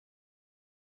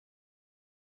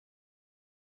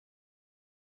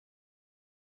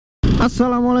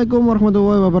Assalamualaikum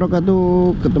warahmatullahi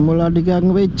wabarakatuh. Ketemu lagi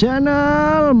Kang W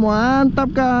channel. Mantap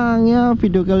Kang ya.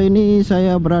 Video kali ini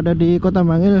saya berada di Kota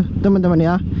Bangil teman-teman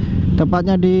ya.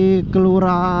 Tepatnya di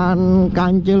Kelurahan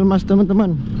Kancil Mas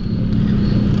teman-teman.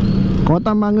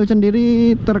 Kota Bangil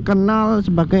sendiri terkenal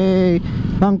sebagai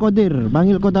Bangkodir,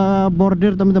 Bangil kota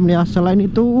border teman-teman ya. Selain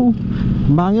itu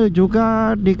Bangil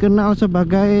juga dikenal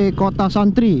sebagai kota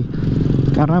santri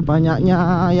karena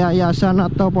banyaknya yayasan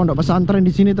atau pondok pesantren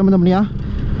di sini teman-teman ya.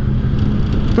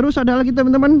 Terus ada lagi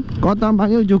teman-teman, Kota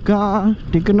Bangil juga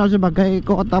dikenal sebagai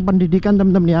kota pendidikan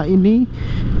teman-teman ya. Ini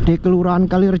di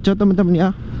Kelurahan Kalirejo teman-teman ya.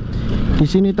 Di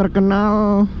sini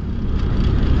terkenal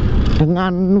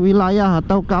dengan wilayah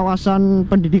atau kawasan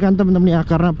pendidikan teman-teman ya,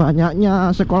 karena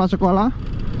banyaknya sekolah-sekolah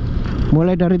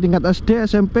mulai dari tingkat SD,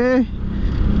 SMP,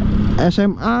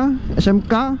 SMA,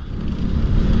 SMK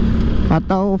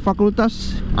atau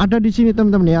fakultas ada di sini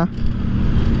teman-teman ya.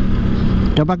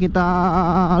 Coba kita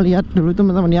lihat dulu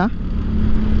teman-teman ya.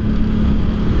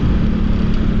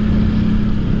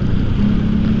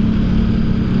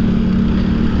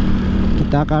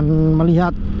 Kita akan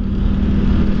melihat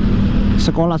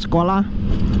sekolah-sekolah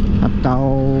atau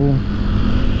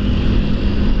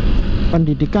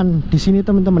pendidikan di sini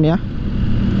teman-teman ya.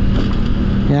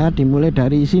 Ya, dimulai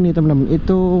dari sini teman-teman.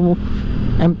 Itu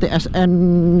MTSN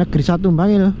Negeri 1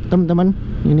 Bangil teman-teman.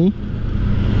 Ini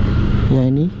ya,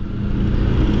 ini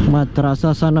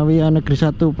Madrasah Sanawiyah Negeri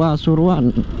 1 Pasuruan.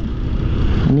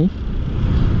 Ini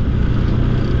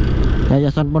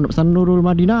Yayasan Pondok Pesantren Nurul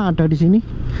Madinah ada di sini.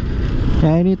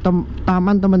 Ya, ini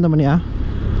taman teman-teman ya.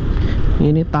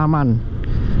 Ini Taman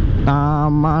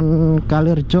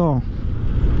Kalirejo.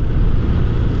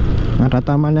 Ada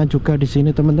tamannya juga di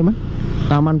sini teman-teman.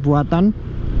 Taman buatan.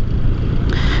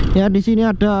 Ya, di sini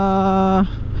ada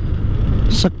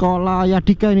sekolah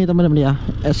Yadika ini teman-teman ya.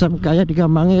 SMK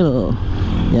Yadika Bangil,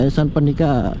 Yayasan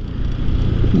Pendidikan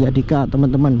Yadika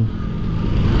teman-teman.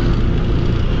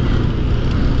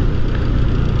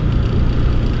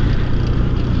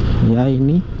 Ya,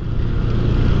 ini.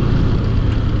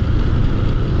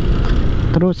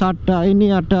 Terus ada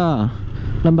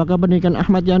Lembaga Pendidikan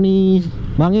Ahmad Yani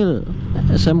Bangil,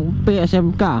 SMP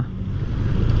SMK.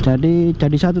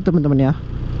 Jadi satu teman-teman ya.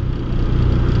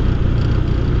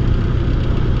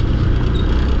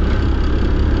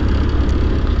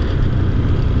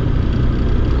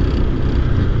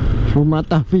 Rumah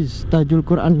Tahfiz Tajul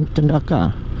Quran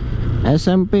Cendaka,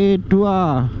 SMP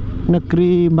 2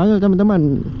 Negeri Bangil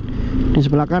teman-teman. Di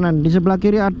sebelah kanan, di sebelah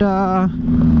kiri ada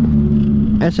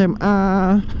SMA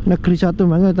Negeri 1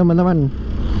 Bangil teman-teman.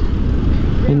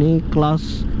 Ini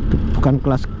bukan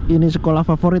kelas, ini sekolah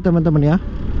favorit teman-teman ya.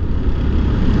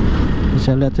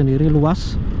 Bisa lihat sendiri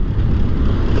luas.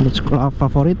 Ini sekolah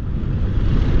favorit.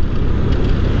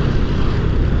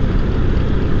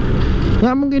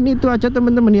 Ya, mungkin itu aja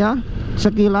teman-teman ya,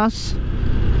 sekilas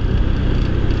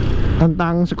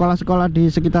tentang sekolah-sekolah di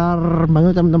sekitar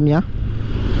Bangil teman-teman ya.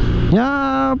 Ya,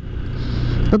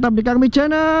 tetap di Kang Mi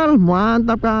channel.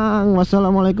 Mantap Kang.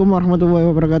 Wassalamualaikum warahmatullahi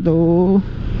wabarakatuh.